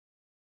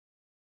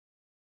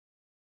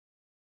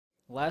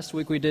Last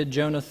week we did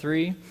Jonah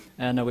 3,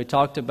 and we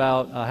talked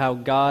about how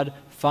God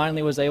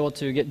finally was able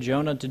to get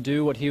Jonah to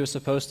do what he was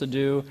supposed to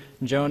do.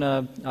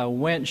 Jonah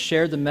went,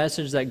 shared the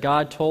message that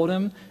God told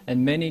him,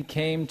 and many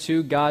came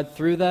to God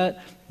through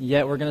that.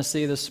 Yet we're going to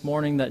see this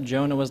morning that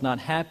Jonah was not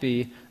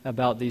happy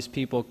about these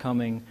people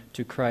coming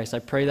to Christ. I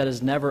pray that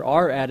is never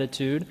our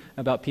attitude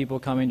about people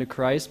coming to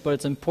Christ, but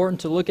it's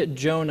important to look at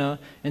Jonah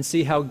and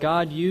see how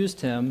God used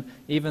him,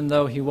 even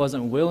though he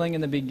wasn't willing in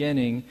the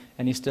beginning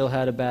and he still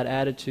had a bad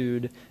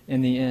attitude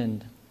in the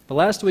end. But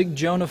last week,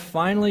 Jonah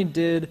finally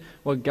did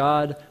what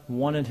God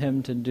wanted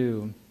him to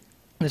do.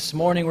 This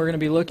morning, we're going to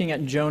be looking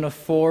at Jonah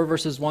 4,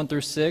 verses 1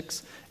 through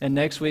 6, and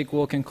next week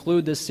we'll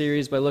conclude this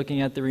series by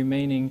looking at the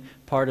remaining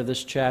part of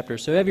this chapter.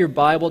 So if you have your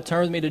Bible,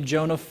 turn with me to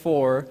Jonah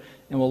 4,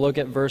 and we'll look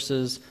at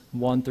verses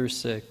 1 through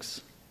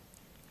 6.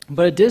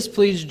 But it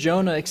displeased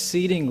Jonah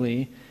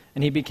exceedingly,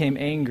 and he became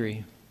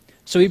angry.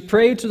 So he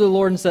prayed to the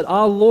Lord and said,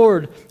 "Ah,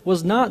 Lord,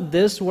 was not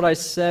this what I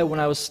said when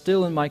I was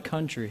still in my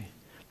country?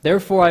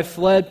 Therefore I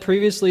fled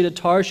previously to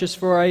Tarshish,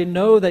 for I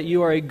know that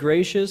you are a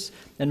gracious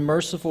and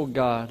merciful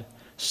God,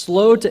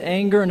 slow to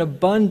anger and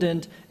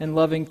abundant in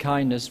loving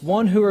kindness,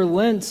 one who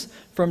relents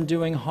from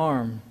doing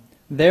harm.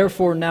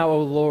 Therefore now,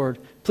 O Lord,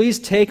 please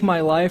take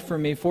my life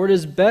from me, for it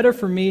is better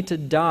for me to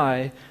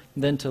die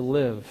than to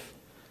live."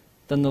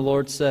 Then the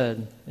Lord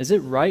said, "Is it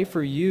right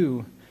for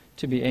you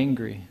to be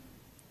angry?"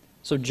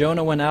 So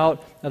Jonah went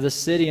out of the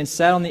city and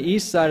sat on the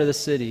east side of the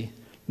city.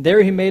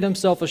 There he made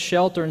himself a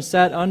shelter and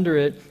sat under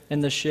it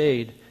in the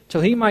shade,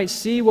 till he might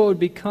see what would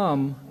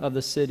become of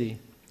the city.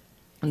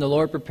 And the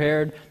Lord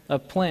prepared a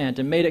plant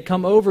and made it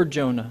come over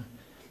Jonah,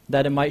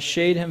 that it might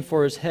shade him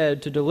for his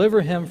head, to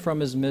deliver him from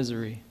his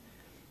misery.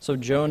 So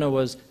Jonah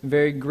was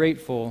very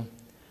grateful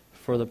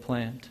for the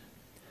plant.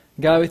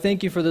 God, we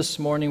thank you for this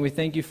morning. We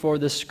thank you for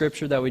this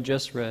scripture that we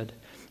just read.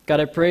 God,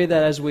 I pray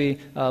that as we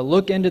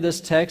look into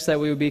this text, that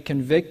we would be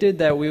convicted,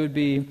 that we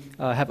would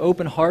have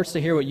open hearts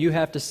to hear what you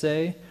have to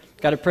say.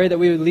 God, I pray that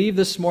we would leave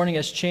this morning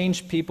as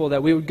changed people,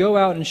 that we would go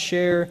out and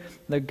share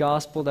the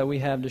gospel that we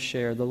have to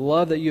share, the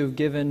love that you have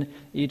given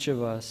each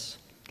of us.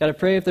 God, I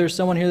pray if there's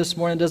someone here this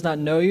morning that does not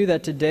know you,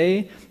 that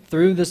today,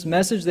 through this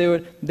message,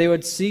 they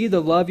would see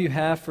the love you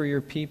have for your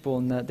people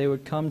and that they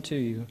would come to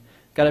you.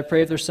 God, I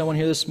pray if there's someone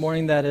here this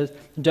morning that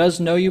does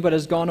know you but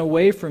has gone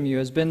away from you,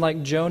 has been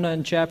like Jonah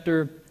in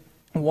chapter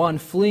 1,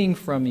 fleeing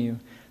from you,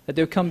 that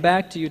they would come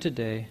back to you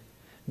today.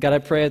 God, I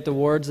pray that the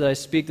words that I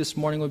speak this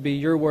morning would be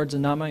your words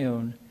and not my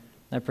own.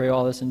 I pray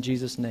all this in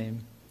Jesus'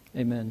 name.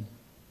 Amen.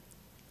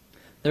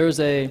 There was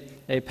a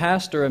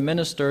pastor, a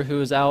minister, who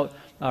was out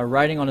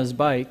riding on his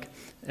bike,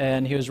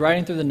 and he was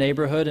riding through the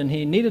neighborhood, and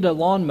he needed a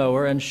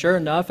lawnmower, and sure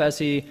enough, as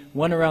he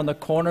went around the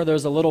corner, there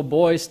was a little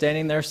boy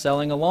standing there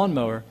selling a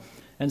lawnmower.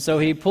 And so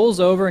he pulls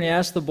over and he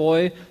asks the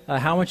boy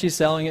how much he's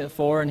selling it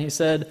for, and he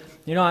said,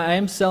 "You know, I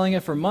am selling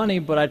it for money,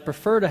 but I'd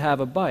prefer to have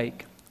a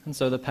bike." And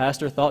so the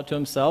pastor thought to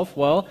himself,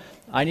 well,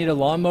 I need a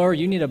lawnmower,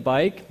 you need a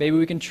bike, maybe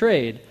we can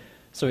trade.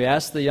 So he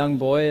asked the young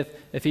boy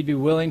if he'd be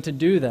willing to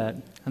do that.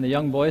 And the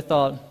young boy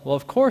thought, well,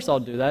 of course I'll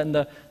do that. And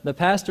the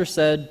pastor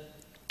said,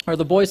 or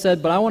the boy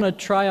said, but I want to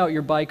try out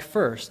your bike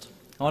first.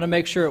 I want to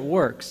make sure it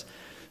works.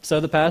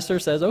 So the pastor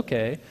says,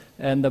 okay.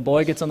 And the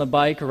boy gets on the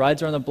bike,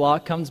 rides around the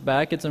block, comes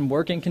back, it's in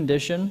working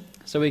condition.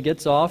 So he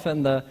gets off,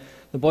 and the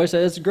boy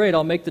says, it's great,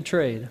 I'll make the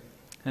trade.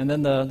 And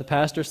then the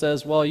pastor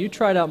says, well, you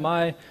tried out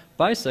my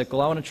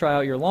bicycle, I want to try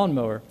out your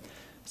lawnmower.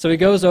 So he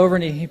goes over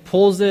and he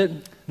pulls it,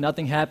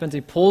 nothing happens.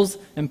 He pulls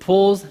and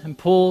pulls and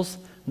pulls,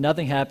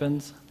 nothing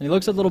happens. And he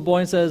looks at the little boy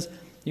and says,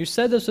 you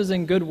said this was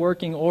in good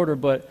working order,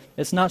 but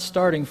it's not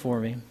starting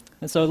for me.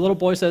 And so the little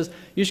boy says,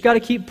 you just got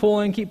to keep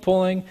pulling,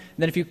 and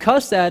then if you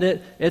cuss at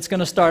it, it's going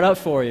to start up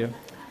for you.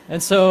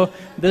 And so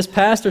this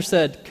pastor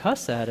said,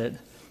 cuss at it?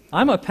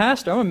 I'm a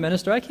pastor, I'm a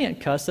minister, I can't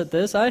cuss at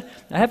this. I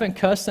haven't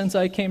cussed since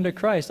I came to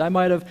Christ. I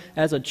might have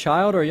as a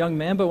child or a young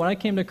man, but when I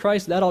came to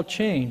Christ, that all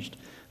changed.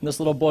 And this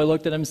little boy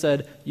looked at him and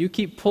said, you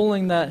keep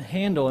pulling that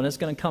handle and it's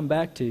going to come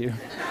back to you.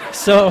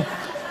 So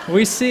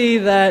we see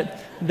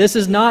that this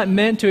is not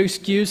meant to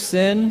excuse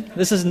sin.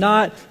 This is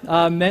not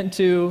meant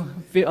to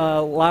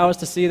allow us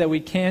to see that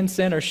we can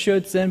sin or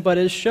should sin, but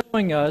it's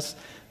showing us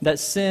that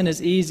sin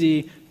is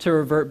easy to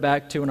revert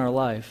back to in our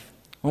life.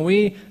 When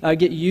we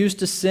get used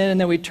to sin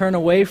and then we turn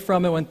away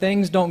from it, when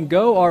things don't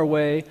go our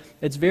way,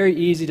 it's very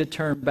easy to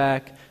turn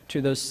back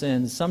to those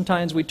sins.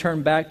 Sometimes we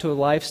turn back to a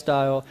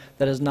lifestyle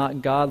that is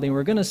not godly. And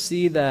we're going to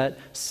see that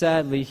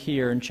sadly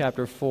here in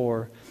chapter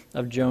 4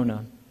 of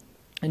Jonah.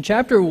 In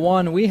chapter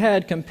 1, we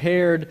had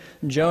compared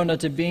Jonah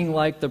to being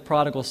like the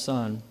prodigal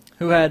son,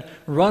 who had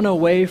run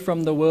away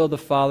from the will of the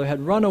Father, had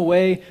run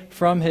away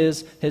from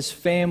his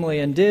family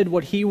and did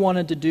what he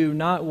wanted to do,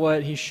 not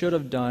what he should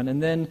have done.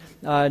 And then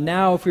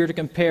now if we were to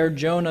compare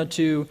Jonah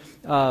to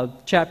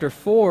chapter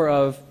 4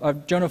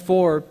 of Jonah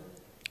 4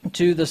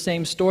 to the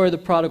same story of the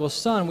prodigal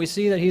son, we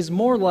see that he's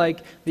more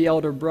like the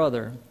elder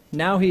brother.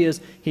 Now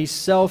he's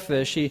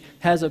selfish, he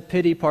has a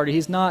pity party,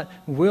 he's not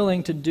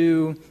willing to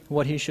do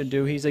what he should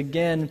do. He's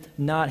again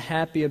not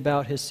happy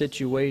about his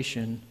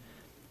situation.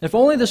 If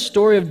only the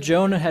story of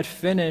Jonah had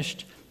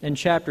finished in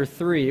chapter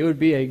 3, it would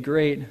be a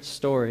great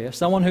story. If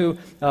someone who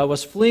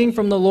was fleeing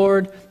from the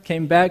Lord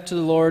came back to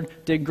the Lord,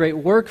 did great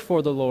work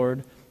for the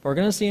Lord. We're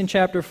going to see in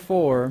chapter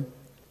 4,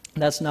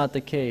 that's not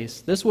the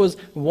case. This was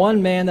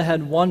one man that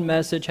had one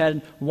message,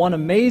 had one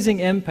amazing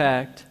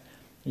impact,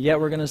 yet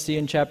we're going to see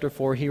in chapter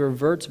 4, he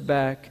reverts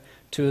back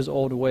to his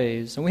old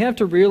ways. And we have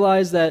to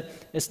realize that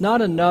it's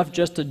not enough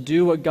just to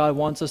do what God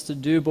wants us to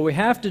do, but we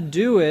have to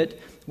do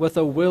it with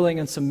a willing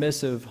and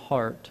submissive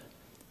heart.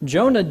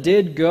 Jonah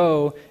did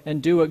go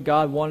and do what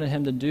God wanted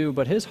him to do,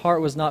 but his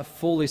heart was not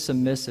fully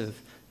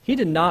submissive. He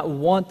did not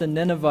want the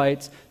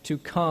Ninevites to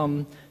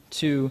come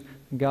to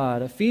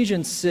God.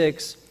 Ephesians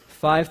 6,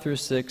 5 through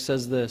 6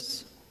 says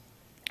this,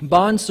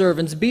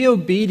 "Bondservants, be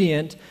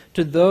obedient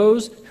to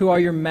those who are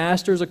your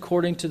masters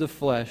according to the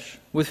flesh,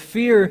 with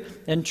fear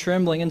and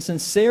trembling and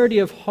sincerity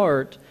of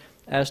heart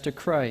as to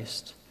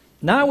Christ.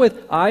 Not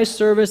with eye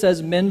service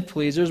as men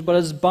pleasers, but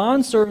as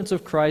bondservants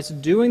of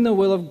Christ, doing the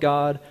will of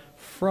God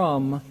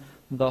from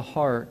the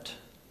heart."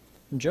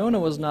 Jonah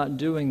was not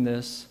doing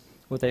this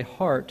with a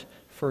heart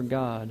for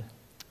God.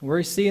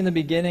 We see in the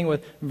beginning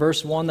with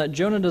verse 1 that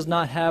Jonah does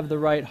not have the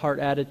right heart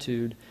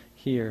attitude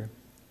here.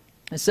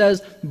 It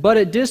says, "But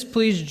it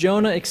displeased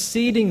Jonah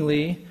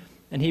exceedingly,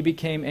 and he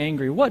became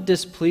angry." What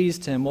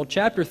displeased him? Well,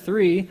 chapter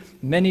 3,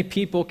 many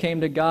people came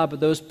to God, but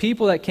those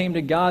people that came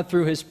to God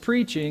through his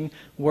preaching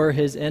were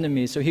his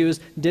enemies. So he was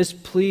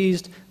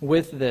displeased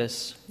with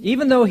this.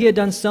 Even though he had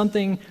done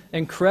something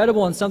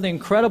incredible and something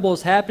incredible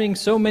is happening,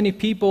 so many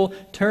people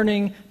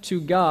turning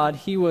to God,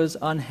 he was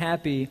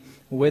unhappy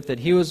with it.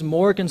 He was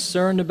more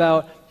concerned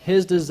about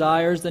his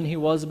desires than he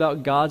was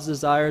about God's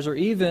desires or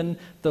even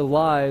the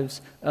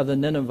lives of the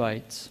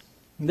Ninevites.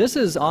 This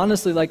is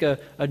honestly like a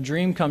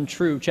dream come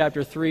true,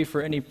 chapter 3,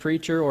 for any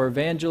preacher or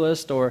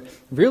evangelist or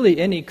really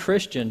any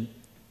Christian,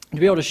 to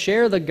be able to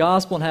share the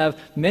gospel and have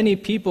many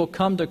people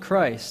come to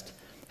Christ.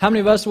 How many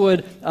of us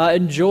would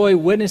enjoy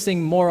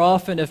witnessing more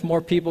often if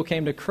more people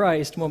came to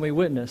Christ when we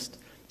witnessed?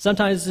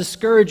 Sometimes it's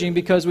discouraging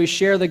because we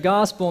share the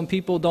gospel and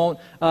people don't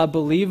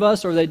believe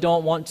us or they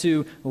don't want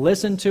to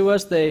listen to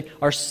us. They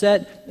are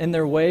set in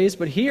their ways.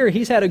 But here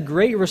he's had a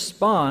great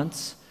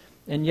response,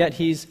 and yet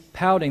he's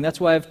pouting. That's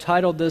why I've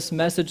titled this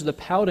message, The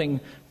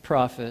Pouting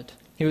Prophet.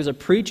 He was a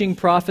preaching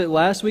prophet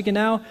last week, and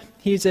now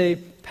he's a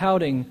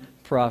pouting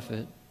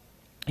prophet.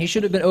 He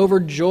should have been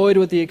overjoyed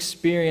with the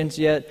experience,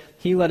 yet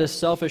he let his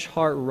selfish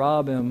heart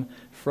rob him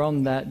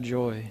from that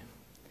joy.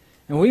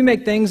 And when we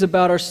make things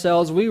about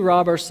ourselves, we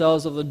rob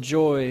ourselves of the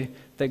joy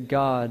that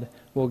God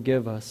will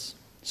give us.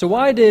 So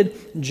why did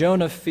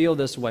Jonah feel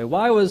this way?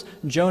 Why was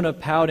Jonah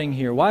pouting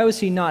here? Why was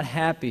he not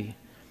happy?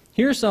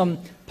 Here are some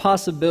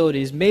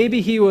possibilities.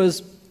 Maybe he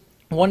was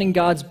wanting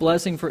God's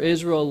blessing for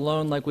Israel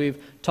alone, like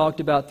we've talked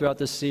about throughout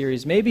this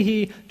series. Maybe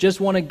he just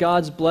wanted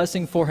God's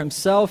blessing for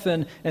himself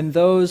and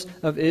those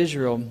of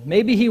Israel.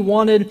 Maybe he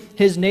wanted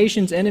his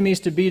nation's enemies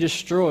to be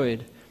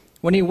destroyed.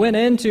 When he went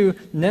into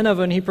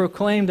Nineveh and he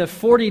proclaimed that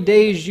 40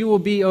 days you will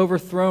be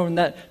overthrown.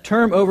 That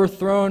term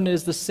overthrown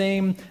is the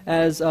same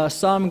as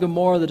Sodom and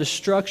Gomorrah, the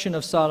destruction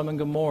of Sodom and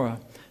Gomorrah.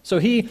 So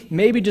he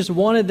maybe just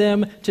wanted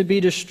them to be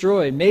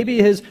destroyed.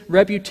 Maybe his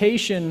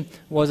reputation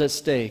was at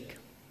stake.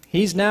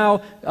 He's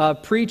now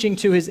preaching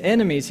to his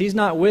enemies. He's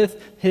not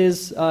with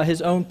his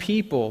own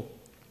people.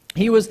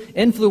 He was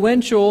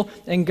influential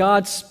in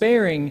God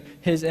sparing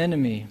his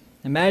enemy.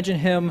 Imagine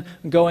him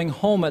going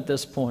home at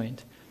this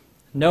point,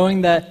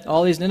 knowing that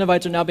all these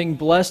Ninevites are now being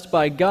blessed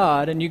by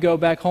God, and you go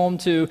back home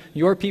to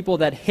your people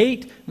that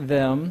hate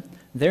them.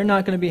 They're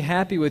not going to be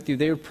happy with you.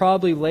 They would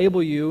probably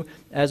label you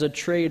as a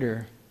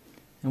traitor.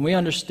 And we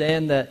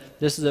understand that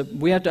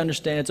we have to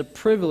understand it's a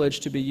privilege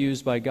to be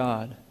used by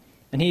God.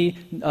 And he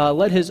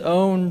let his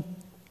own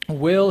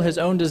will, his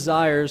own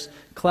desires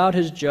cloud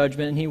his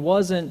judgment, and he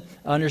wasn't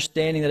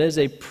understanding that it is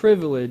a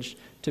privilege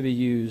to be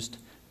used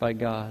by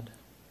God.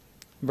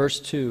 Verse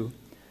 2.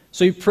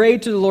 So he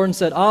prayed to the Lord and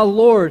said, "Ah,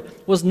 Lord,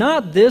 was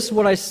not this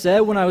what I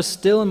said when I was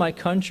still in my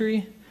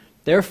country?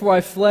 Therefore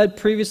I fled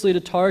previously to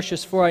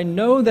Tarshish, for I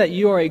know that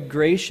you are a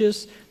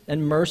gracious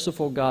and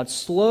merciful God,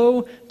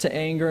 slow to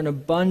anger and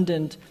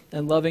abundant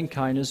in loving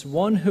kindness,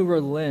 one who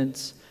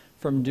relents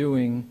from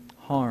doing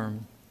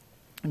harm."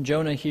 And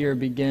Jonah here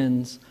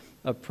begins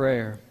a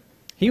prayer.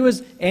 He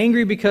was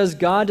angry because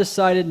God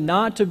decided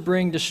not to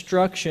bring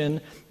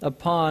destruction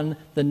upon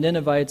the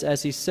Ninevites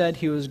as he said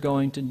he was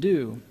going to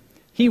do.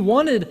 He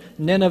wanted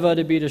Nineveh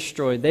to be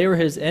destroyed. They were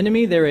his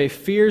enemy. They were a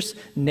fierce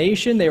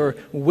nation. They were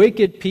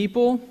wicked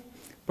people.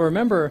 But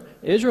remember,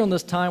 Israel in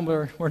this time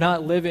were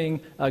not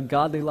living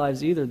godly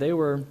lives either. They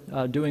were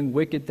doing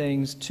wicked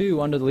things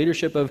too under the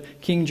leadership of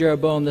King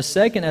Jeroboam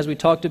II, as we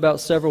talked about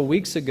several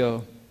weeks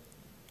ago.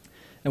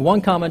 And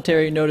one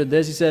commentary noted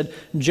this. He said,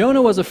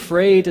 Jonah was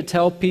afraid to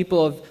tell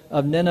people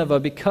of Nineveh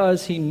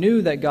because he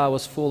knew that God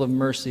was full of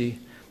mercy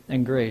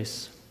and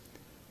grace.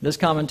 This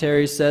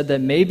commentary said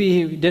that maybe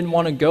he didn't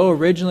want to go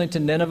originally to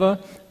Nineveh,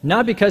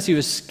 not because he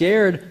was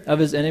scared of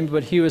his enemy,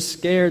 but he was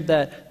scared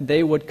that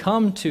they would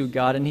come to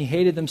God, and he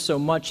hated them so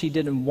much he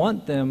didn't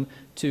want them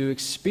to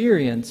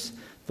experience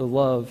the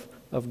love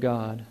of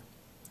God.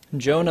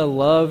 Jonah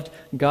loved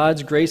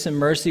God's grace and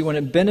mercy when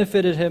it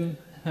benefited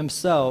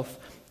himself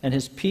and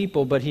his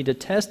people, but he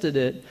detested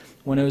it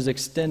when it was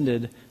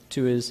extended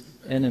to his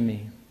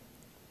enemy.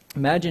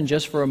 Imagine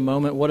just for a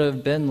moment what it would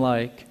have been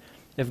like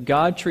if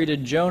God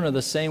treated Jonah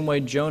the same way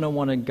Jonah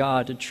wanted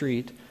God to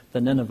treat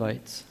the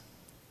Ninevites.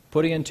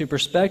 Putting into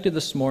perspective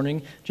this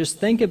morning, just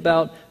think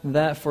about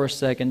that for a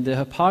second. The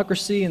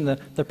hypocrisy and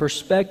the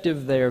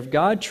perspective there. If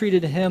God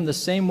treated him the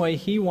same way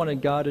he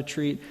wanted God to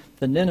treat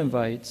the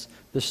Ninevites,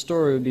 the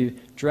story would be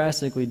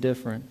drastically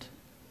different.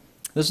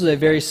 This is a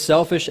very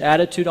selfish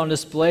attitude on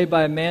display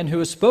by a man who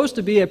was supposed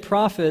to be a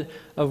prophet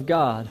of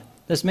God.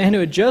 This man who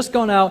had just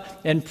gone out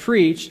and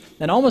preached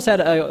and almost had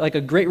a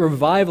great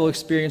revival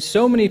experience.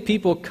 So many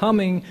people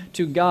coming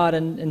to God,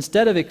 and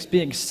instead of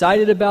being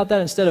excited about that,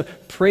 instead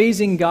of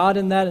praising God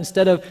in that,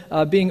 instead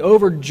of being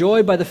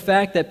overjoyed by the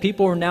fact that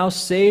people are now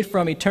saved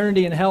from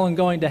eternity in hell and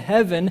going to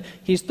heaven,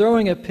 he's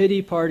throwing a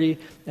pity party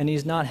and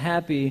he's not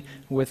happy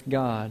with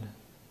God.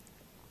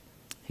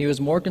 He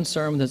was more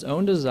concerned with his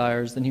own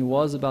desires than he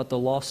was about the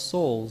lost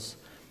souls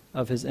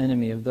of his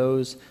enemy, of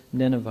those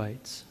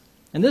Ninevites.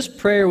 And this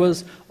prayer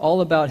was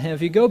all about him.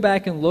 If you go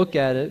back and look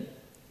at it,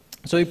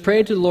 so he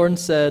prayed to the Lord and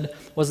said,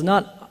 "Was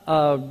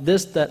not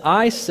this that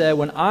I said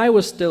when I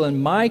was still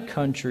in my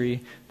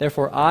country,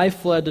 therefore I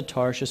fled to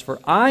Tarshish, for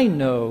I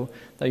know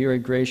that you're a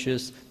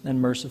gracious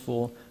and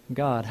merciful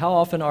God." How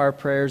often are our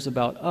prayers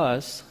about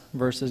us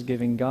versus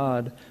giving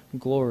God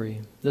glory?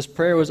 This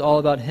prayer was all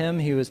about him.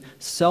 He was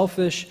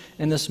selfish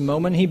in this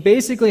moment. He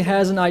basically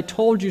has an "I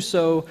told you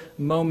so"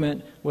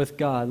 moment with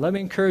God. Let me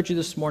encourage you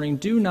this morning,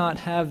 do not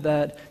have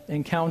that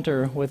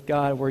encounter with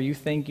God where you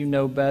think you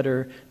know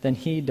better than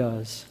he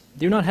does.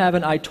 Do not have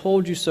an "I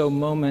told you so"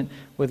 moment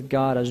with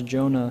God as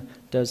Jonah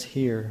does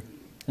here.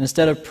 And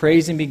instead of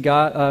praising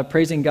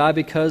God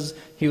because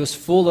he was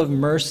full of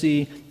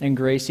mercy and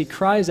grace, he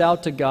cries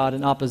out to God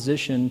in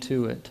opposition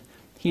to it.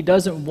 He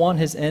doesn't want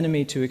his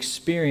enemy to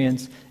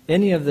experience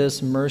any of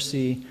this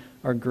mercy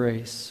or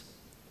grace.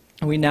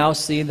 We now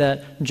see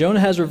that Jonah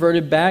has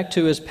reverted back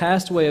to his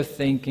past way of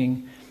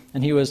thinking,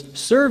 and he was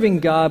serving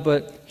God,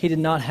 but he did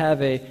not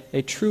have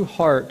a true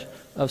heart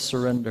of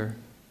surrender.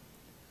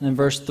 And in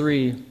verse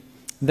 3,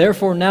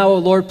 "Therefore now, O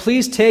Lord,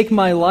 please take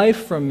my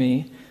life from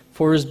me,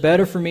 for it is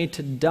better for me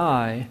to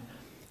die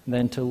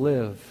than to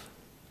live."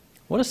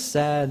 What a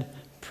sad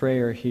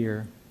prayer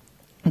here.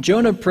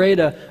 Jonah prayed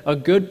a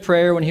good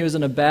prayer when he was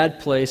in a bad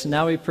place, and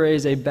now he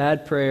prays a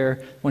bad prayer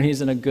when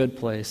he's in a good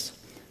place.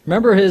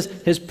 Remember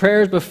his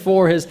prayers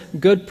before, his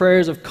good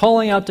prayers of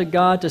calling out to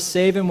God to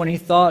save him when he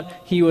thought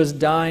he was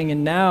dying,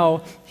 and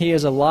now he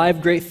is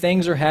alive, great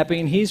things are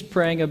happening, and he's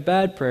praying a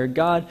bad prayer.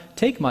 "God,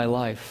 take my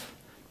life.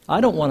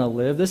 I don't want to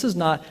live. This is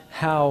not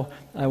how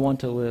I want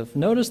to live."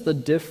 Notice the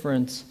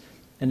difference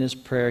in his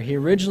prayer. He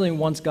originally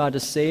wants God to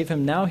save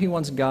him. Now he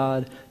wants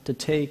God to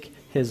take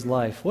his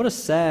life. What a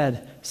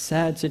sad,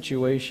 sad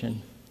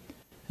situation.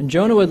 And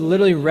Jonah would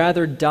literally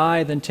rather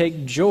die than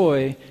take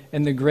joy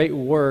in the great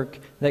work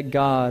that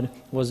God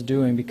was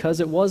doing,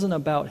 because it wasn't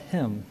about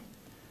him.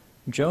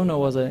 Jonah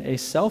was a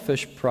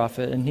selfish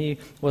prophet, and he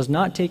was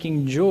not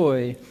taking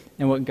joy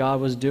in what God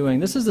was doing.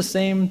 This is the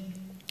same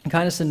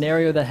kind of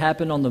scenario that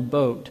happened on the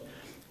boat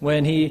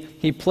when he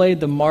played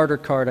the martyr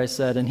card, I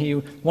said, and he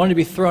wanted to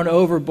be thrown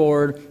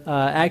overboard,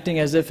 acting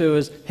as if it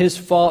was his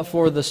fault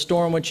for the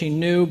storm, which he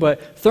knew,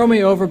 but throw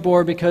me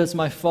overboard because it's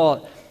my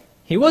fault.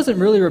 He wasn't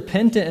really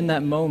repentant in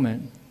that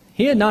moment.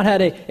 He had not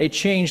had a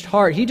changed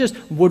heart. He just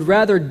would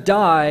rather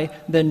die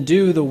than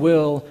do the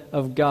will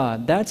of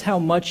God. That's how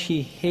much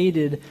he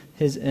hated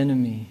his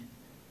enemy.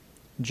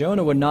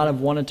 Jonah would not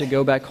have wanted to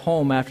go back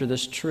home after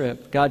this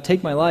trip. "God,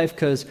 take my life,"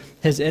 because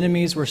his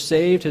enemies were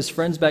saved. His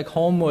friends back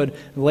home would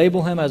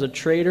label him as a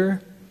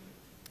traitor.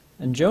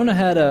 And Jonah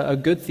had a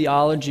good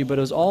theology, but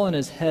it was all in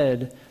his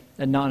head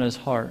and not in his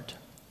heart.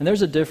 And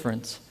there's a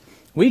difference.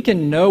 We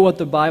can know what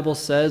the Bible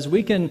says.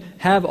 We can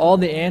have all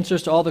the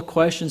answers to all the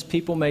questions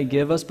people may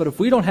give us. But if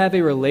we don't have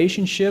a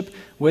relationship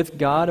with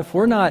God, if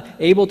we're not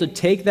able to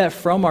take that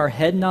from our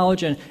head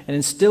knowledge and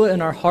instill it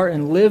in our heart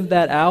and live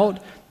that out,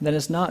 then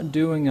it's not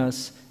doing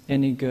us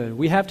any good.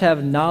 We have to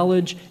have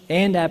knowledge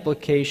and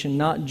application,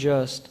 not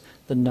just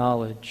the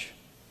knowledge.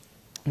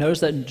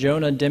 Notice that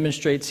Jonah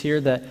demonstrates here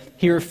that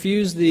he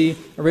refused the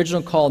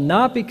original call,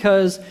 not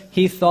because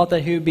he thought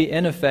that he would be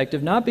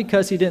ineffective, not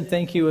because he didn't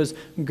think he was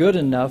good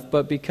enough,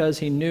 but because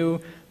he knew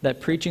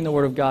that preaching the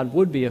Word of God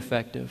would be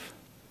effective.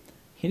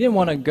 He didn't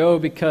want to go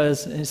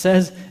because it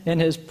says in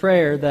his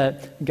prayer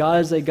that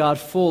God is a God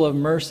full of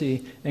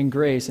mercy and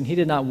grace, and he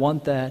did not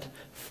want that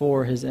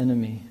for his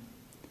enemy.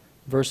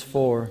 Verse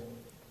 4,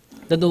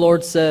 "Then the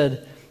Lord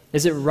said,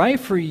 'Is it right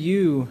for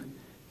you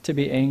to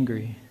be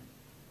angry?'"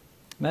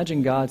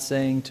 Imagine God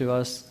saying to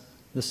us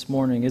this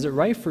morning, is it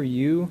right for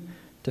you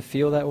to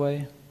feel that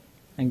way?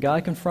 And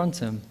God confronts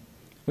him.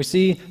 We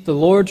see the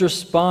Lord's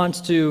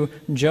response to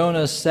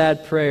Jonah's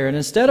sad prayer. And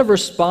instead of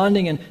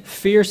responding in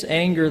fierce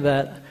anger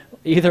that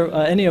either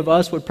any of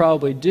us would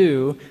probably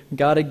do,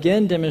 God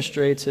again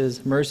demonstrates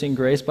his mercy and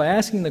grace by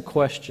asking the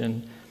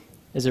question,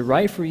 Is it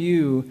right for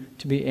you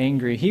to be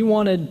angry? He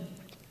wanted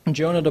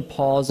Jonah to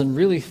pause and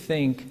really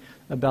think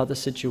about the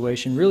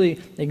situation, really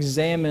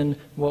examine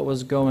what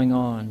was going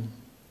on.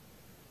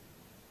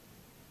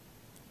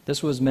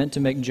 This was meant to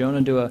make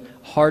Jonah do a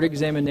heart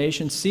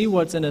examination, see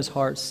what's in his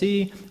heart,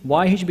 see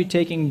why he should be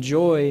taking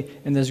joy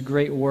in this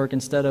great work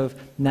instead of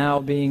now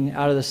being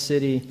out of the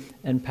city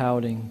and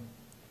pouting.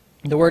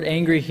 The word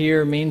angry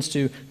here means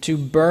to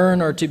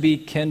burn or to be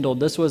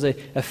kindled. This was a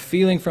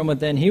feeling from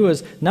within. He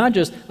was not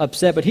just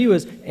upset, but he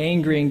was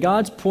angry. And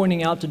God's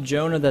pointing out to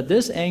Jonah that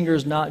this anger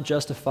is not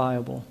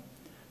justifiable.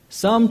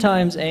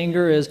 Sometimes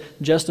anger is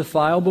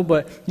justifiable,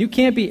 but you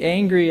can't be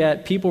angry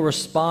at people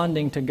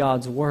responding to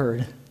God's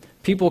word,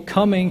 people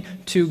coming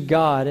to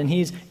God, and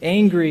he's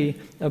angry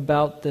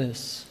about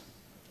this.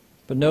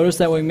 But notice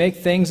that when we make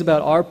things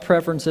about our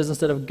preferences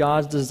instead of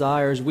God's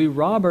desires, we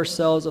rob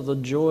ourselves of the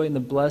joy and the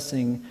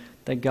blessing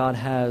that God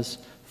has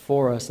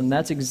for us. And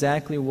that's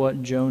exactly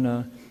what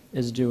Jonah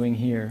is doing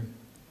here.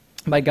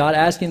 By God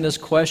asking this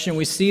question,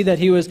 we see that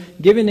he was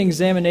giving an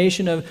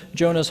examination of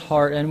Jonah's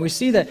heart, and we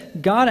see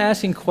that God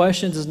asking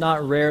questions is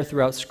not rare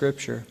throughout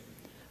Scripture.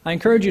 I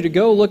encourage you to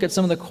go look at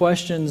some of the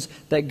questions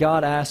that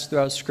God asks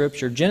throughout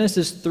Scripture.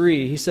 Genesis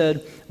 3, he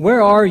said,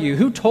 "Where are you?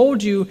 Who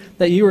told you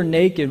that you were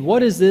naked?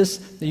 What is this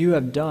that you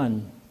have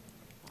done?"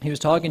 He was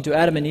talking to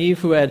Adam and Eve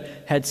who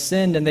had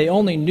sinned, and they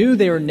only knew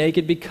they were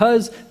naked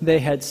because they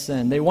had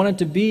sinned. They wanted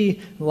to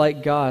be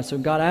like God. So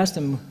God asked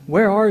them,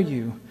 "Where are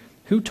you?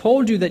 Who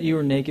told you that you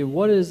were naked?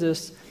 What is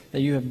this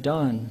that you have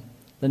done?"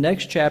 The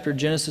next chapter,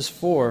 Genesis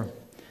 4.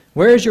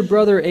 "Where is your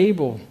brother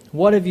Abel?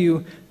 What have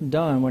you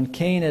done?" When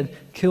Cain had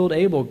killed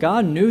Abel,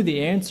 God knew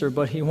the answer,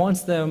 but he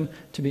wants them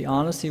to be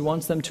honest. He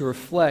wants them to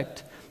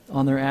reflect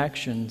on their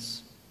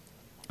actions.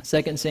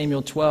 2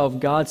 Samuel 12,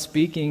 God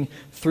speaking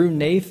through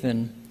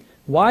Nathan,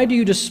 "Why do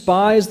you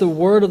despise the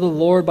word of the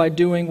Lord by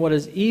doing what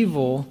is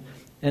evil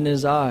in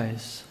his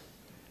eyes?"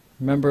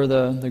 Remember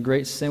the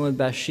great sin with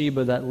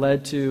Bathsheba that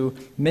led to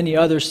many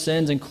other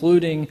sins,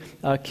 including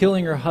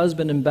killing her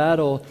husband in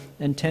battle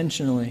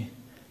intentionally.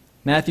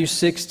 Matthew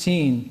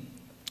 16,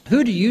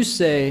 "Who do you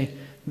say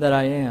that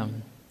I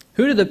am?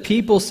 Who do the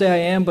people say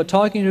I am?" But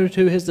talking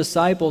to his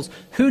disciples,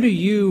 "Who do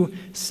you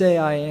say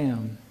I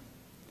am?"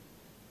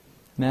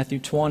 Matthew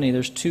 20,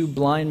 there's two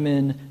blind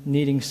men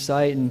needing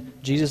sight, and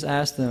Jesus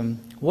asked them,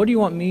 "What do you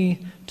want me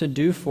to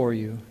do for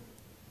you?"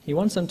 He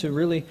wants them to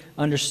really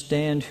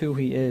understand who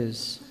he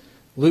is.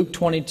 Luke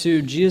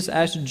 22, Jesus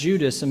asked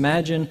Judas,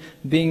 imagine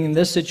being in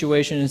this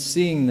situation and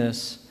seeing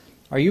this,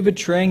 "Are you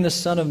betraying the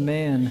Son of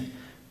Man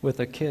with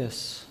a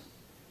kiss?"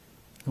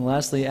 And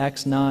lastly,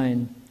 Acts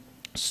 9,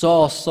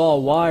 "Saul,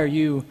 Saul, why are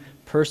you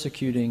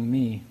persecuting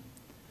me?"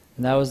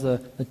 And that was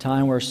the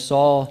time where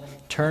Saul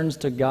turns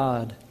to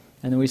God.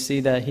 And then we see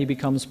that he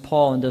becomes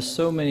Paul and does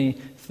so many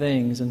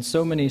things, and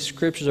so many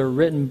scriptures are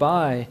written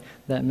by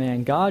that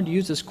man. God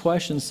uses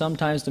questions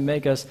sometimes to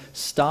make us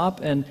stop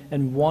and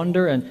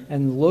wonder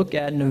and look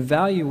at and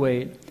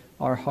evaluate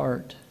our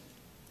heart.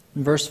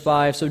 In verse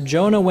 5, "So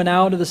Jonah went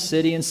out of the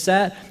city and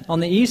sat on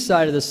the east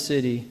side of the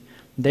city.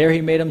 There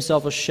he made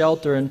himself a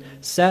shelter and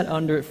sat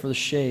under it for the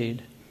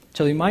shade,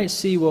 till he might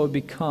see what would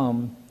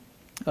become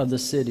of the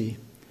city."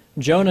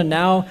 Jonah,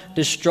 now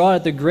distraught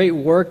at the great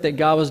work that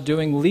God was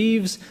doing,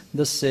 leaves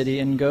the city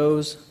and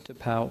goes to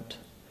pout.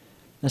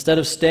 Instead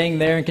of staying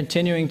there and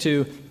continuing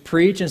to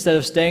preach, instead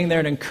of staying there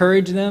and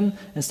encourage them,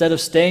 instead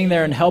of staying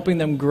there and helping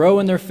them grow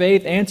in their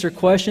faith, answer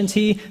questions,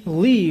 he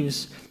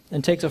leaves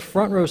and takes a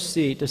front row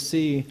seat to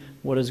see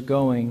what is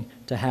going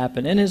to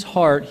happen. In his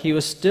heart, he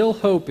was still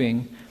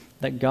hoping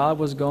that God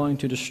was going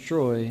to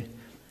destroy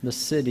the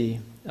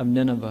city of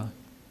Nineveh.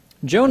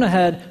 Jonah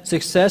had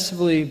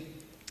successfully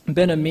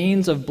been a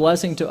means of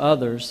blessing to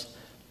others,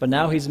 but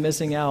now he's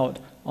missing out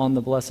on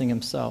the blessing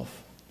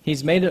himself.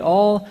 He's made it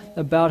all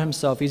about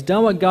himself. He's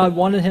done what God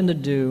wanted him to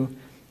do,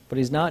 but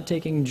he's not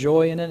taking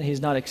joy in it.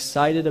 He's not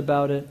excited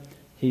about it.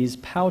 He's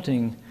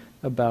pouting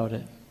about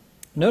it.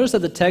 Notice that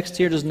the text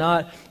here does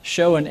not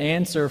show an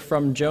answer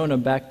from Jonah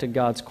back to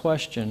God's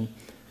question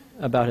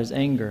about his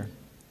anger.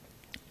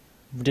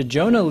 Did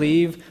Jonah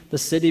leave the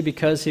city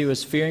because he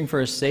was fearing for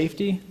his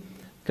safety?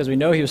 Because we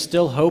know he was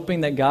still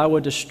hoping that God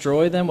would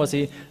destroy them. Was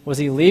he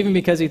leaving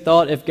because he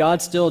thought, if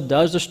God still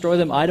does destroy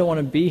them, I don't want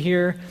to be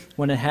here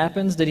when it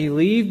happens? Did he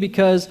leave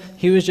because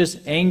he was just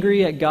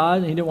angry at God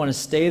and he didn't want to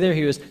stay there?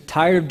 He was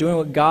tired of doing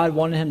what God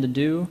wanted him to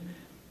do?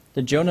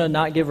 Did Jonah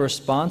not give a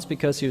response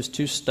because he was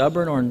too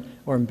stubborn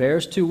or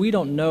embarrassed to? We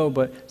don't know,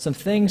 but some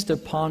things to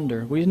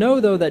ponder. We know,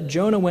 though, that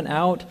Jonah went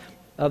out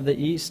of the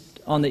east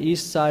on the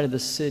east side of the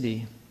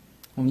city.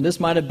 And this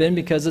might have been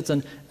because it's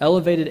an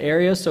elevated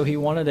area, so he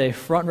wanted a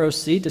front row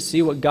seat to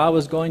see what God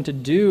was going to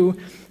do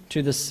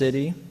to the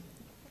city.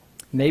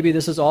 Maybe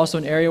this is also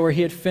an area where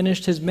he had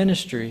finished his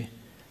ministry.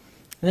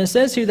 And it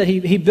says here that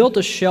he built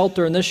a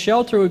shelter, and this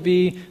shelter would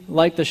be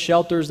like the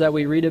shelters that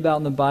we read about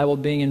in the Bible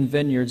being in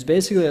vineyards,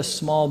 basically a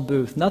small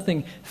booth,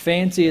 nothing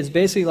fancy. It's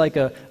basically like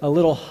a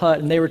little hut,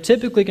 and they were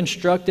typically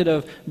constructed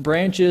of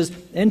branches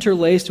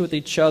interlaced with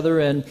each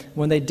other, and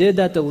when they did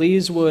that, the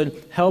leaves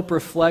would help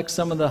reflect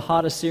some of the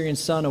hot Assyrian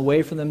sun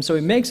away from them. So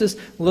he makes this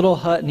little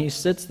hut, and he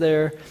sits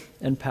there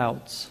and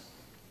pouts.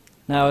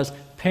 Now, as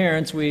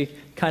parents, we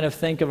kind of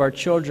think of our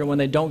children when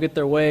they don't get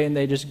their way, and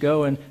they just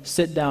go and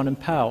sit down and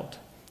pout.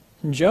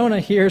 Jonah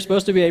here,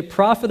 supposed to be a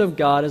prophet of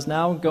God, is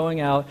now going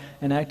out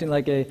and acting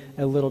like a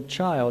little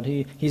child.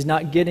 He's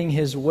not getting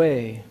his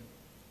way.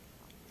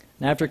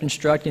 And after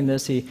constructing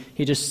this, he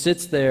just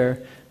sits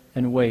there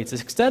and waits.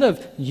 Instead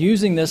of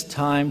using this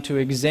time to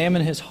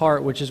examine his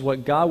heart, which is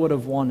what God would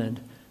have wanted,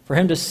 for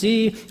him to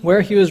see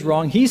where he was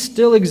wrong, he's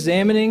still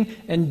examining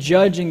and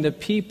judging the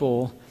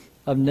people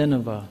of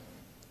Nineveh.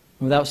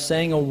 Without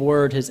saying a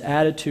word, his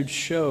attitude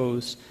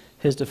shows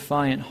his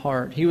defiant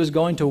heart. He was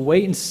going to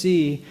wait and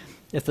see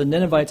if the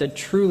Ninevites had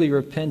truly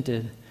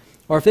repented,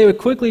 or if they would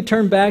quickly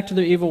turn back to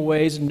their evil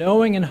ways,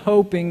 knowing and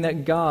hoping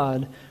that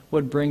God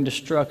would bring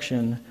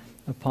destruction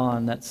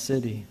upon that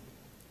city.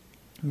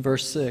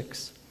 Verse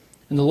 6,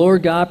 "And the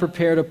Lord God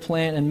prepared a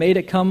plant and made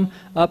it come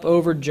up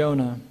over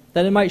Jonah,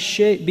 that it might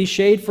be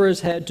shade for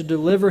his head to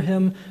deliver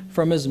him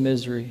from his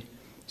misery.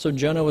 So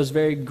Jonah was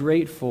very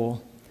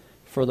grateful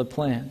for the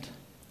plant."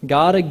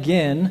 God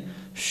again,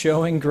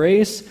 showing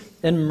grace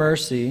and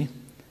mercy,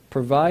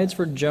 provides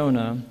for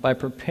Jonah by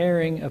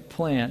preparing a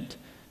plant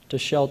to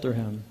shelter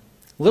him.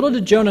 Little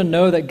did Jonah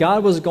know that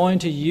God was going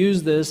to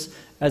use this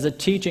as a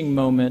teaching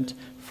moment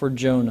for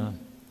Jonah.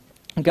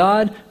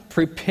 God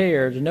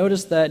prepared,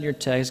 notice that in your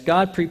text,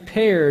 God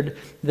prepared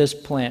this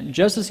plant.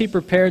 Just as he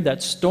prepared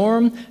that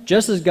storm,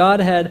 just as God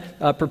had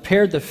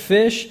prepared the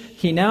fish,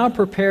 he now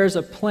prepares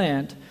a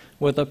plant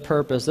with a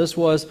purpose. This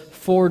was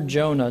for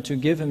Jonah, to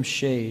give him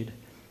shade.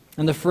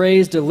 And the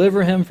phrase,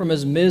 deliver him from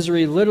his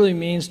misery, literally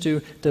means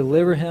to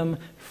deliver him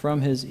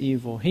from his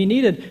evil. He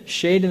needed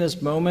shade in this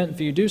moment.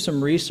 If you do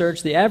some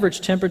research, the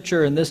average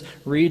temperature in this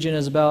region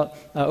is about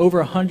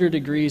over 100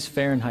 degrees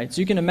Fahrenheit.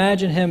 So you can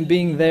imagine him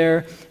being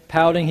there,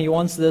 pouting. He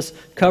wants this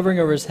covering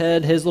over his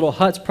head. His little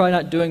hut's probably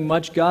not doing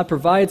much. God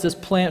provides this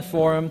plant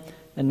for him,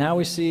 and now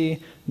we see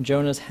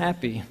Jonah's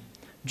happy.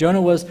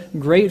 Jonah was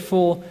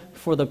grateful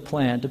for the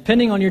plant.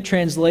 Depending on your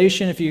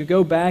translation, if you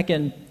go back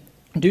and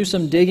do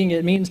some digging,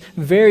 it means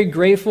very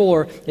grateful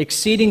or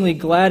exceedingly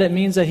glad. It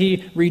means that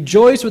he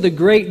rejoiced with a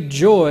great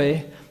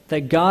joy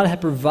that God had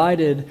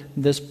provided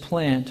this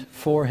plant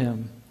for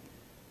him.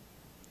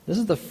 This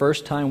is the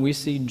first time we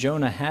see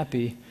Jonah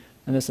happy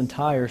in this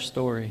entire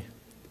story.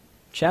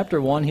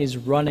 Chapter 1, he's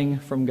running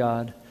from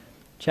God.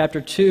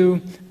 Chapter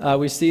 2,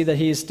 we see that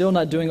he's still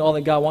not doing all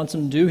that God wants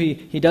him to do.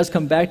 He does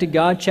come back to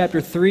God. Chapter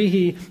 3,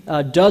 he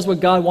does what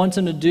God wants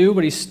him to do,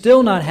 but he's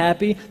still not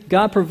happy.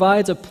 God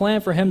provides a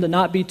plan for him to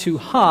not be too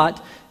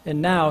hot,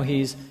 and now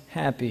he's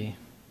happy.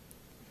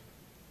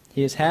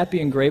 He is happy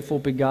and grateful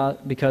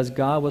because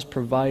God was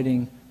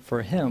providing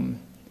for him.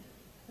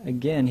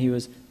 Again, he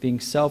was being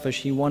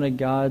selfish. He wanted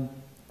God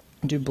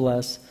to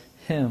bless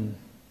him.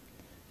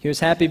 He was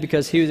happy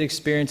because he was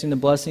experiencing the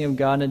blessing of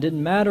God, and it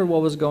didn't matter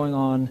what was going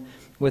on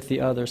with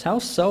the others. How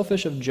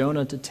selfish of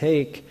Jonah to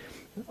take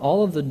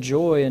all of the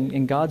joy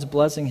in God's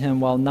blessing him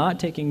while not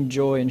taking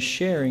joy in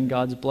sharing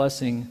God's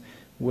blessing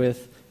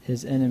with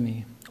his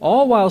enemy.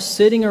 All while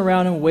sitting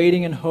around and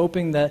waiting and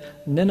hoping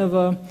that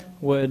Nineveh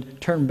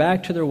would turn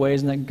back to their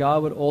ways and that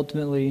God would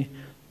ultimately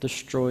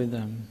destroy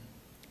them.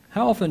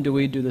 How often do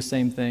we do the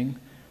same thing?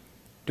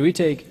 Do we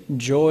take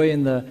joy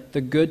in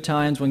the good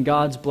times when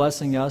God's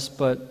blessing us,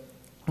 but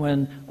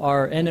when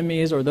our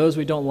enemies or those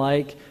we don't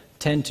like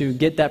tend to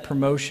get that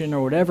promotion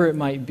or whatever it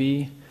might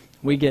be,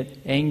 we get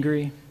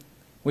angry?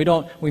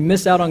 We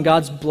miss out on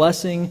God's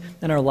blessing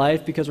in our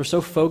life because we're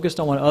so focused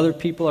on what other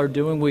people are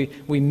doing.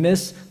 We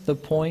miss the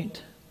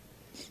point.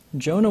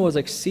 Jonah was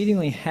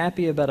exceedingly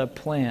happy about a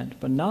plant,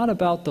 but not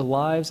about the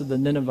lives of the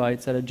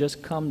Ninevites that had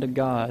just come to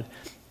God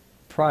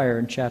prior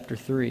in chapter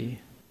 3.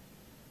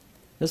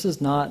 This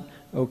is not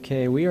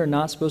okay. We are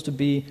not supposed to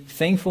be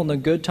thankful in the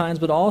good times,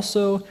 but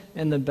also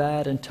in the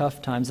bad and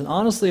tough times. And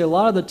honestly, a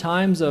lot of the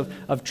times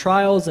of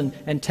trials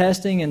and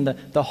testing and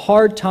the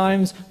hard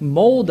times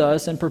mold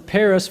us and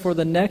prepare us for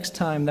the next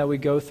time that we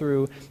go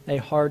through a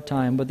hard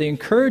time. But the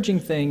encouraging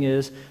thing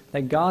is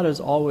that God is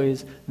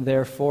always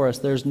there for us.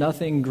 There's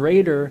nothing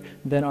greater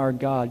than our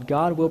God.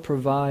 God will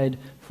provide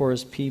for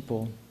his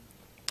people.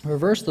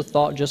 Reverse the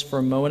thought just for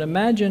a moment.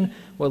 Imagine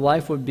what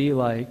life would be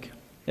like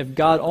if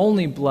God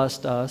only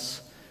blessed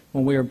us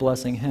when we were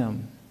blessing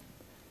him.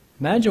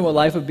 Imagine what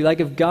life would be like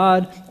if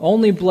God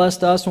only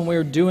blessed us when we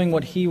were doing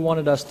what he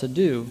wanted us to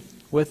do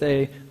with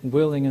a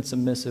willing and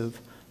submissive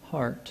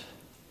heart.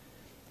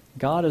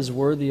 God is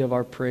worthy of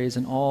our praise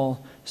in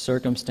all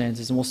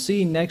circumstances. And we'll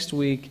see next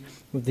week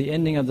with the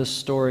ending of the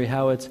story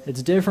how it's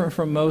different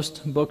from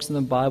most books in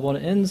the Bible,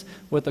 and it ends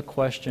with a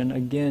question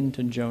again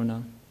to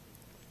Jonah.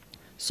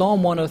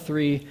 Psalm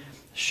 103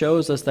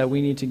 shows us that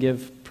we need to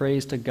give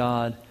praise to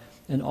God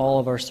in all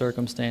of our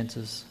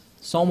circumstances.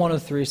 Psalm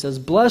 103 says,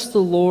 "Bless the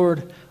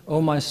Lord,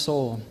 O my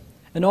soul,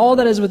 and all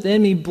that is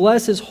within me,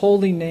 bless his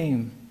holy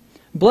name.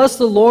 Bless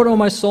the Lord, O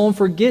my soul, and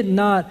forget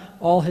not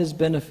all his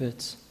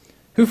benefits,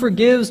 who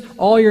forgives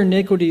all your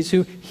iniquities,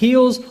 who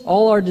heals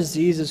all our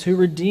diseases, who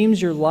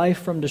redeems your life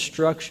from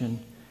destruction,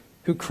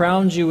 who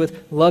crowns you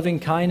with loving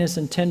kindness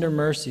and tender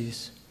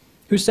mercies,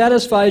 who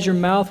satisfies your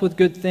mouth with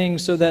good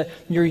things so that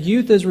your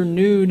youth is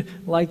renewed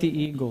like the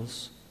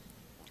eagles.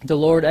 The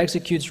Lord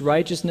executes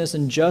righteousness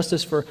and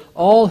justice for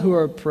all who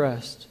are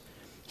oppressed.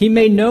 He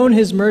made known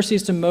his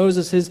mercies to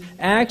Moses, his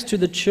acts to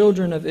the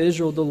children of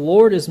Israel. The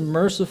Lord is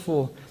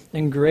merciful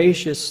and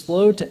gracious,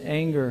 slow to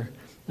anger,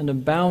 and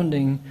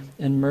abounding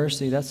in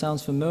mercy." That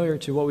sounds familiar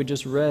to what we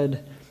just read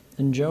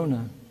in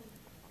Jonah.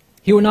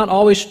 "He will not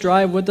always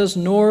strive with us,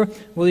 nor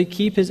will he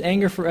keep his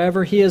anger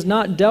forever. He has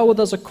not dealt with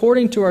us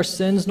according to our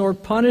sins, nor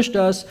punished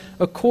us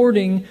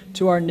according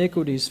to our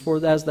iniquities.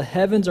 For as the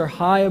heavens are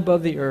high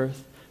above the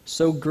earth,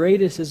 so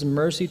great is his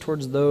mercy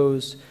towards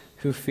those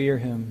who fear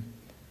him.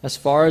 As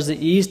far as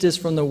the east is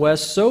from the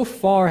west, so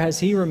far has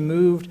he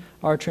removed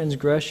our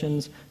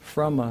transgressions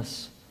from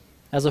us.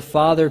 As a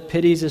father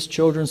pities his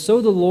children,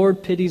 so the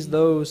Lord pities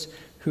those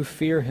who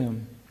fear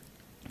him.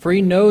 For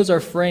he knows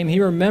our frame.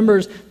 He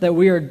remembers that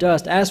we are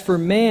dust. As for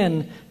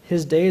man,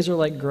 his days are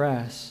like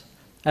grass.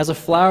 As a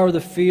flower of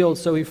the field,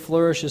 so he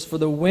flourishes. For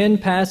the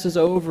wind passes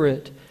over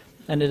it,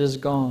 and it is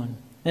gone.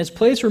 And its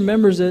place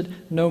remembers it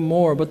no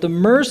more. But the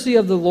mercy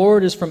of the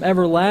Lord is from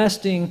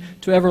everlasting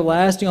to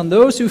everlasting on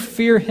those who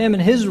fear him,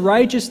 and his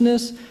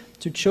righteousness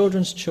to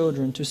children's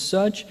children, to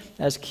such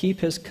as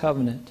keep his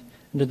covenant,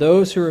 and to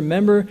those who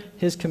remember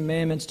his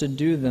commandments to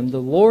do them. The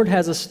Lord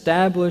has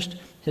established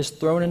his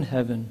throne in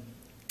heaven,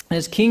 and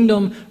his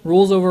kingdom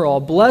rules over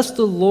all. Bless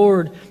the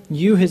Lord,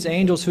 you his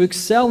angels, who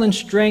excel in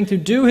strength, who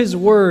do his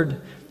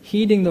word,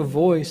 heeding the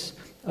voice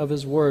of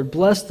his word.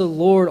 Bless the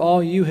Lord,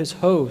 all you his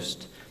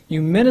host,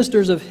 you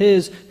ministers of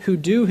his who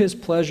do his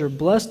pleasure.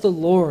 Bless the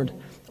Lord,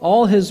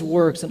 all his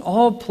works, and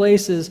all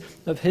places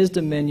of his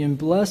dominion.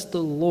 Bless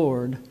the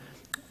Lord,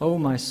 O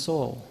my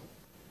soul."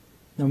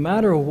 No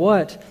matter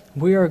what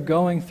we are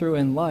going through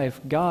in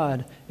life,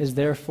 God is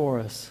there for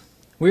us.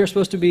 We are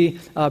supposed to be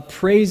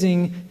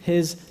praising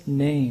his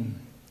name.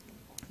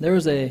 There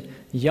was a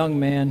young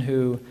man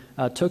who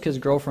took his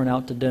girlfriend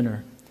out to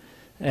dinner.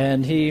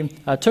 And he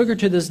took her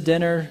to this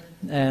dinner,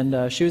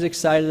 and she was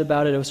excited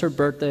about it. It was her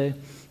birthday.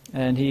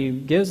 And he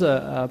gives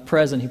a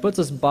present. He puts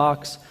this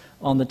box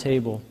on the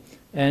table.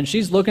 And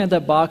she's looking at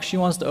that box. She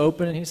wants to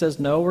open it. He says,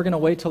 "No, we're going to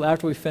wait till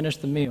after we finish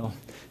the meal."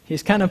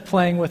 He's kind of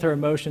playing with her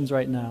emotions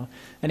right now.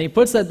 And he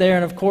puts that there,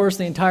 and of course,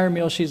 the entire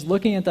meal, she's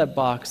looking at that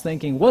box,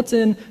 thinking, what's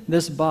in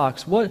this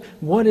box?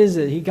 What is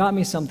it? He got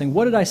me something.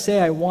 What did I say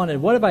I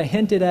wanted? What have I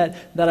hinted at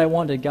that I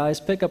wanted? Guys,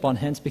 pick up on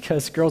hints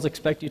because girls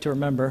expect you to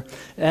remember.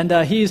 And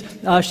she's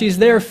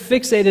there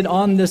fixated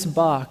on this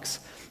box.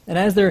 And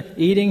as they're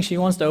eating, she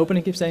wants to open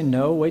it, keeps saying,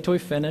 "No, wait till we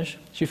finish."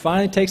 She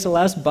finally takes the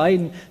last bite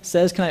and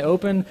says, "Can I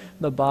open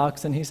the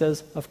box?" And he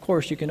says, "Of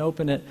course, you can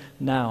open it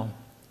now."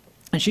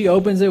 And she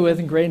opens it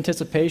with great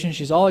anticipation.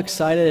 She's all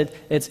excited.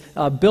 It's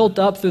built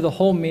up through the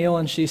whole meal,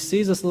 and she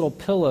sees this little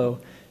pillow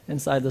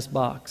inside this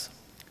box.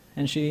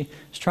 And she's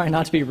trying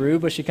not to be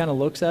rude, but she kind of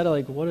looks at it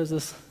like, what is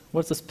this?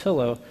 What's this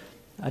pillow?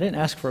 I didn't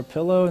ask for a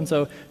pillow. And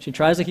so she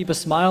tries to keep a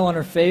smile on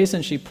her face,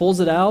 and she pulls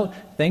it out,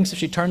 thinks if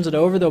she turns it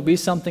over, there'll be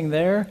something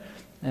there.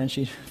 And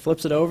she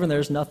flips it over, and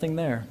there's nothing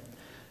there.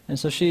 And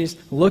so she's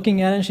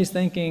looking at it, and she's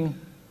thinking,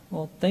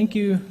 well, thank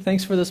you.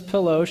 Thanks for this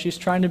pillow. She's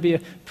trying to be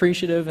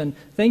appreciative, and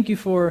thank you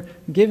for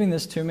giving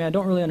this to me. I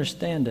don't really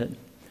understand it.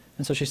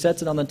 And so she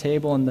sets it on the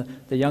table, and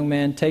the young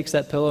man takes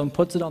that pillow and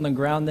puts it on the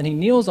ground. Then he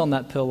kneels on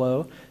that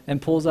pillow and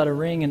pulls out a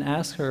ring and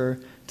asks her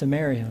to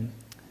marry him.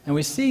 And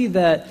we see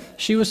that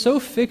she was so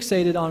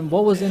fixated on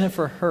what was in it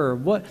for her.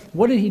 What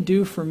did he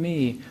do for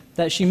me?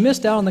 That she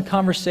missed out on the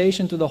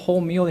conversation through the whole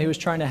meal that he was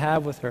trying to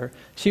have with her.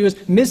 She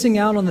was missing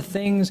out on the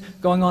things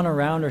going on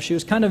around her. She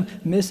was kind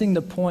of missing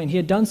the point. He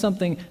had done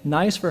something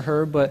nice for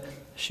her, but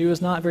she was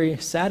not very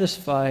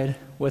satisfied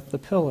with the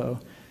pillow.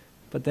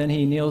 But then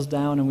he kneels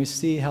down, and we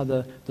see how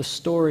the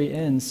story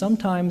ends.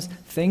 Sometimes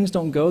things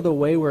don't go the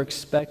way we're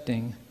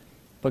expecting,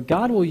 but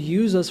God will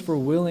use us for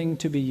willing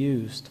to be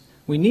used.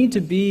 We need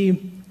to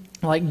be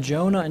like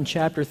Jonah in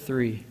chapter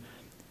 3.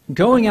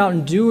 Going out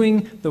and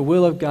doing the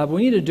will of God,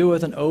 we need to do it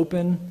with an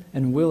open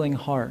and willing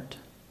heart.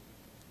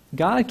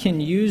 God can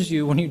use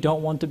you when you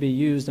don't want to be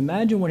used.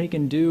 Imagine what he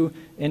can do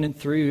in and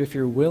through you if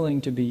you're willing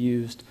to be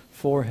used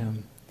for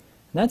him.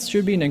 And that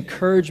should be an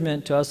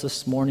encouragement to us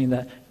this morning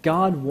that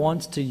God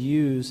wants to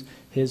use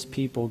his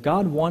people.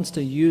 God wants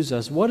to use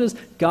us. What does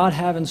God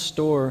have in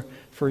store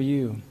for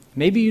you?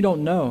 Maybe you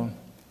don't know.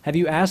 Have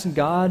you asked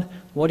God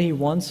what he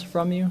wants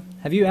from you?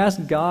 Have you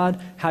asked God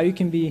how you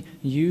can be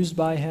used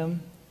by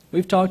him?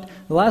 We've talked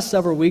the last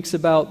several weeks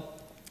about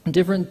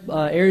different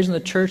areas in the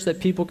church that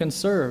people can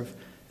serve.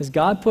 Has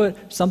God put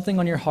something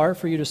on your heart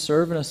for you to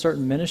serve in a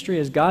certain ministry?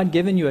 Has God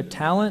given you a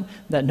talent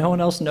that no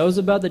one else knows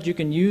about that you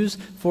can use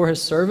for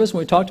His service? When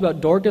we talked about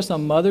Dorcas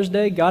on Mother's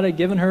Day, God had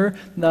given her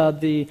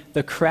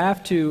the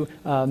craft to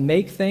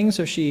make things,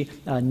 so she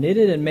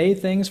knitted and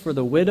made things for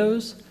the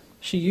widows.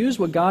 She used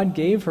what God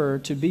gave her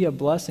to be a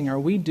blessing. Are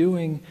we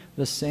doing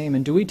the same?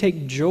 And do we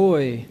take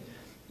joy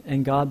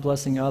in God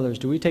blessing others?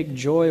 Do we take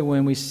joy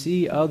when we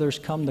see others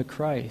come to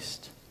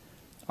Christ?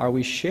 Are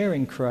we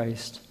sharing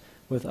Christ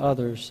with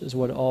others is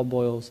what it all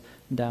boils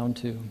down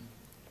to.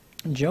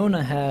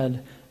 Jonah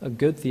had a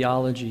good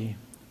theology,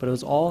 but it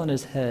was all in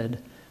his head,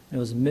 and it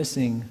was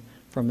missing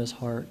from his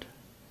heart.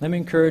 Let me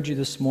encourage you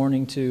this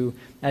morning to,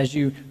 as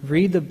you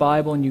read the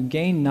Bible and you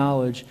gain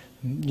knowledge,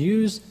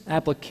 use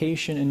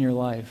application in your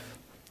life.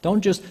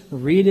 Don't just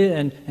read it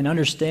and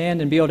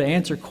understand and be able to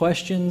answer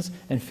questions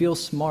and feel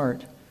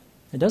smart.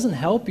 It doesn't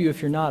help you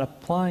if you're not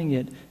applying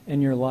it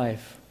in your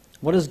life.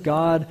 What does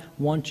God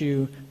want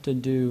you to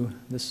do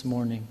this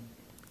morning?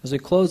 As we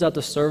close out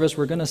the service,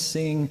 we're going to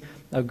sing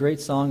a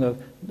great song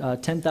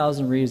of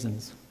 10,000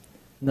 Reasons.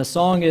 And the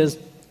song it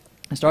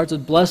starts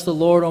with, "Bless the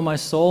Lord, O my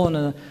soul."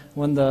 And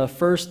when the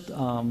first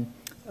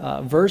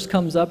verse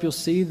comes up, you'll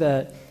see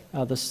that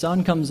the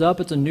sun comes up.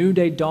 It's a new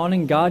day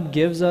dawning. God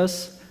gives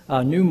us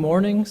new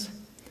mornings.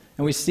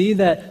 And we see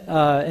that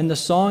in the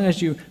song, as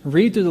you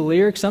read through the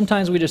lyrics,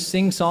 sometimes we just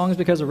sing songs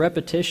because of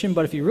repetition,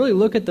 but if you really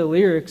look at the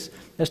lyrics,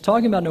 it's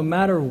talking about no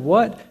matter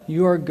what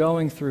you are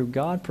going through,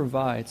 God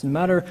provides. No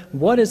matter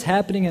what is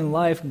happening in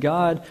life,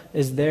 God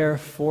is there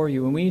for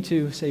you. And we need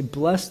to say,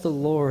 "Bless the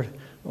Lord,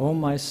 O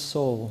my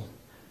soul."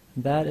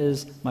 That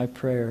is my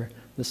prayer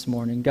this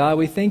morning. God,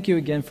 we thank you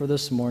again for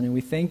this morning. We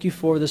thank you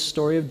for the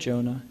story of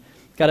Jonah.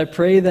 God, I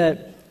pray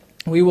that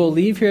we will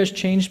leave here as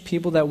changed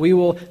people, that we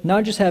will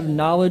not just have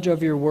knowledge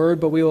of your word,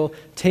 but we will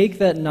take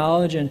that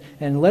knowledge and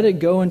let it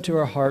go into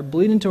our heart,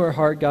 bleed into our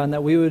heart, God, and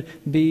that we would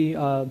be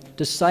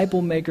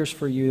disciple makers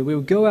for you, that we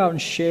would go out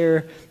and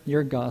share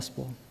your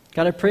gospel.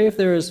 God, I pray if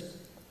there is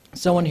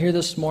someone here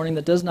this morning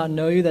that does not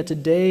know you, that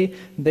today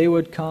they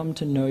would come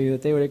to know you,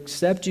 that they would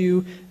accept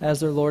you as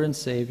their Lord and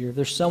Savior. If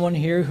there's someone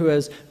here who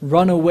has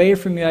run away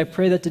from you, I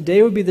pray that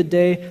today would be the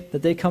day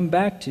that they come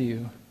back to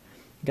you.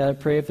 God, I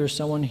pray if there's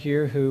someone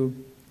here who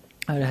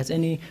has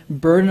any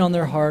burden on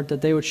their heart,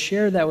 that they would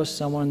share that with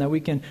someone, and that we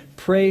can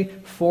pray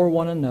for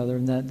one another,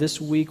 and that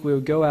this week we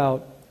would go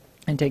out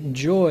and take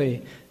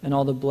joy in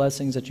all the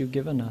blessings that you've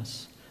given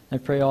us. I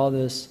pray all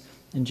this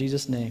in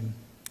Jesus' name.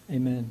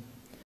 Amen.